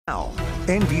Now,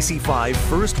 NBC5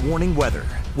 First Warning Weather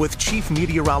with Chief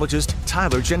Meteorologist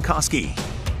Tyler Jankowski.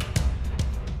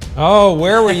 Oh,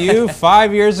 where were you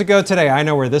 5 years ago today? I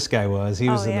know where this guy was. He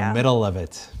was in the middle of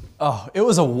it. Oh, it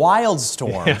was a wild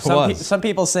storm. Yeah, some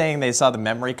people saying they saw the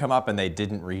memory come up and they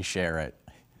didn't reshare it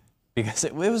because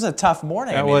it was a tough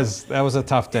morning. That was a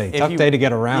tough day. Tough day to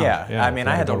get around. Yeah, I mean,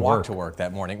 I had to walk to work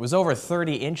that morning. It was over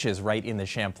 30 inches right in the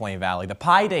Champlain Valley. The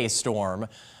Pi Day storm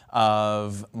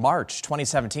of March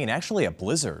 2017, actually a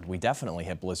blizzard. We definitely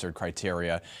hit blizzard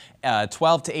criteria.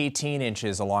 12 to 18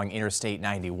 inches along Interstate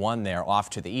 91 there off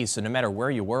to the east. So no matter where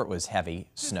you were, it was heavy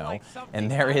snow.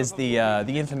 And there is the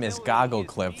infamous goggle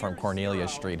clip from Cornelia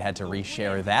Street. Had to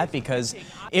reshare that because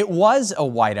it was a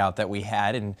whiteout that we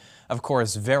had, and of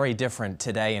course, very different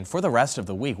today. And for the rest of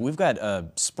the week, we've got a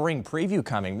spring preview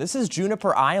coming. This is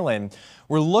Juniper Island.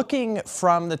 We're looking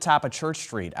from the top of Church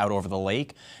Street out over the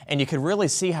lake, and you can really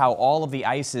see how all of the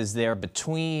ice is there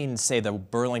between, say, the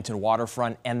Burlington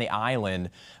waterfront and the island.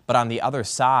 But on the other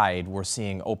side, we're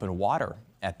seeing open water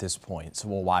at this point. So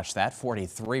we'll watch that.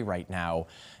 43 right now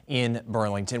in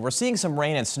Burlington. We're seeing some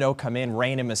rain and snow come in,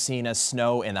 rain in Messina,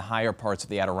 snow in the higher parts of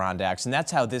the Adirondacks, and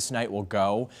that's how this night will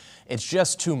go. It's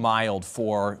just too mild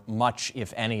for much,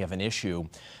 if any, of an issue.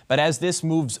 But as this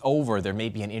moves over, there may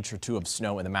be an inch or two of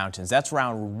snow in the mountains. That's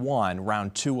round one.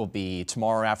 Round two will be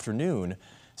tomorrow afternoon.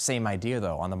 Same idea,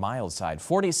 though, on the mild side.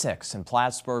 46 in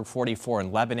Plattsburgh, 44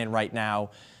 in Lebanon right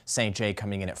now. St. Jay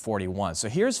coming in at 41. So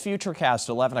here's Futurecast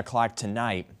 11 o'clock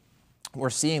tonight. We're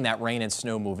seeing that rain and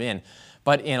snow move in.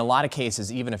 But in a lot of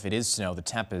cases, even if it is snow, the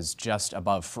temp is just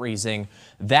above freezing.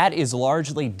 That is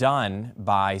largely done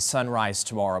by sunrise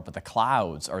tomorrow, but the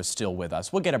clouds are still with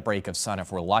us. We'll get a break of sun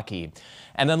if we're lucky.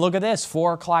 And then look at this,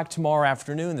 4 o'clock tomorrow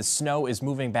afternoon, the snow is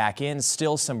moving back in,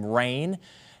 still some rain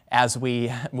as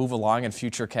we move along, and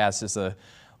Futurecast is a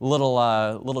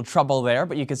little trouble there,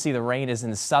 but you can see the rain is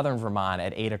in southern Vermont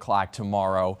at 8 o'clock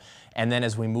tomorrow. And then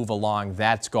as we move along,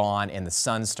 that's gone and the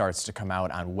sun starts to come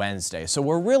out on Wednesday. So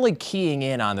we're really keying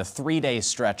in on the 3-day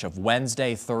stretch of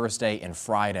Wednesday, Thursday, and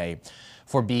Friday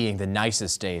for being the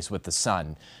nicest days with the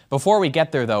sun. Before we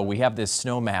get there, though, we have this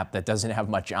snow map that doesn't have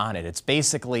much on it. It's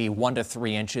basically 1 to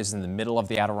 3 inches in the middle of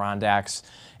the Adirondacks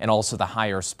and also the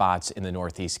higher spots in the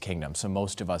Northeast Kingdom. So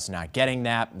most of us not getting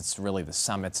that. It's really the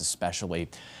summits especially.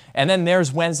 And then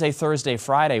there's Wednesday, Thursday,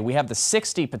 Friday. We have the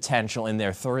 60 potential in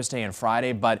there Thursday and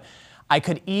Friday, but I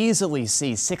could easily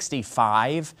see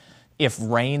 65 if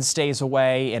rain stays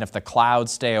away and if the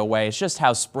clouds stay away. It's just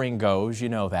how spring goes, you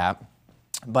know that.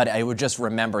 But I would just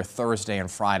remember Thursday and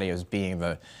Friday as being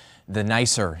the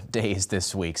nicer days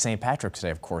this week. St. Patrick's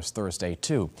Day, of course, Thursday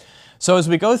too. So as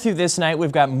we go through this night,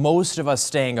 we've got most of us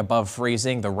staying above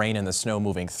freezing. The rain and the snow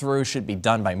moving through should be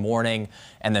done by morning.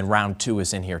 And then round two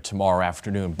is in here tomorrow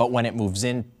afternoon. But when it moves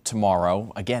in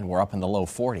tomorrow, again, we're up in the low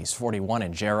 40s, 41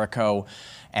 in Jericho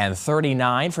and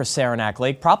 39 for Saranac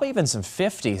Lake, probably even some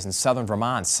 50s in southern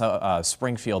Vermont,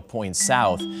 Springfield Point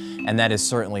South. And that is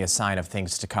certainly a sign of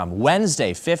things to come.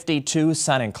 Wednesday, 52,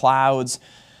 sun and clouds.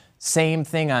 Same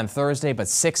thing on Thursday, but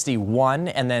 61,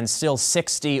 and then still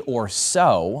 60 or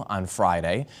so on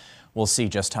Friday. We'll see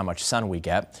just how much sun we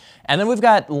get. And then we've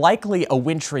got likely a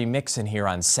wintry mix in here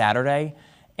on Saturday,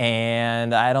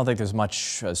 and I don't think there's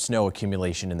much snow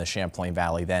accumulation in the Champlain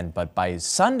Valley then, but by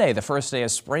Sunday, the first day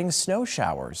of spring, snow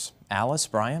showers. Alice,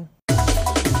 Brian?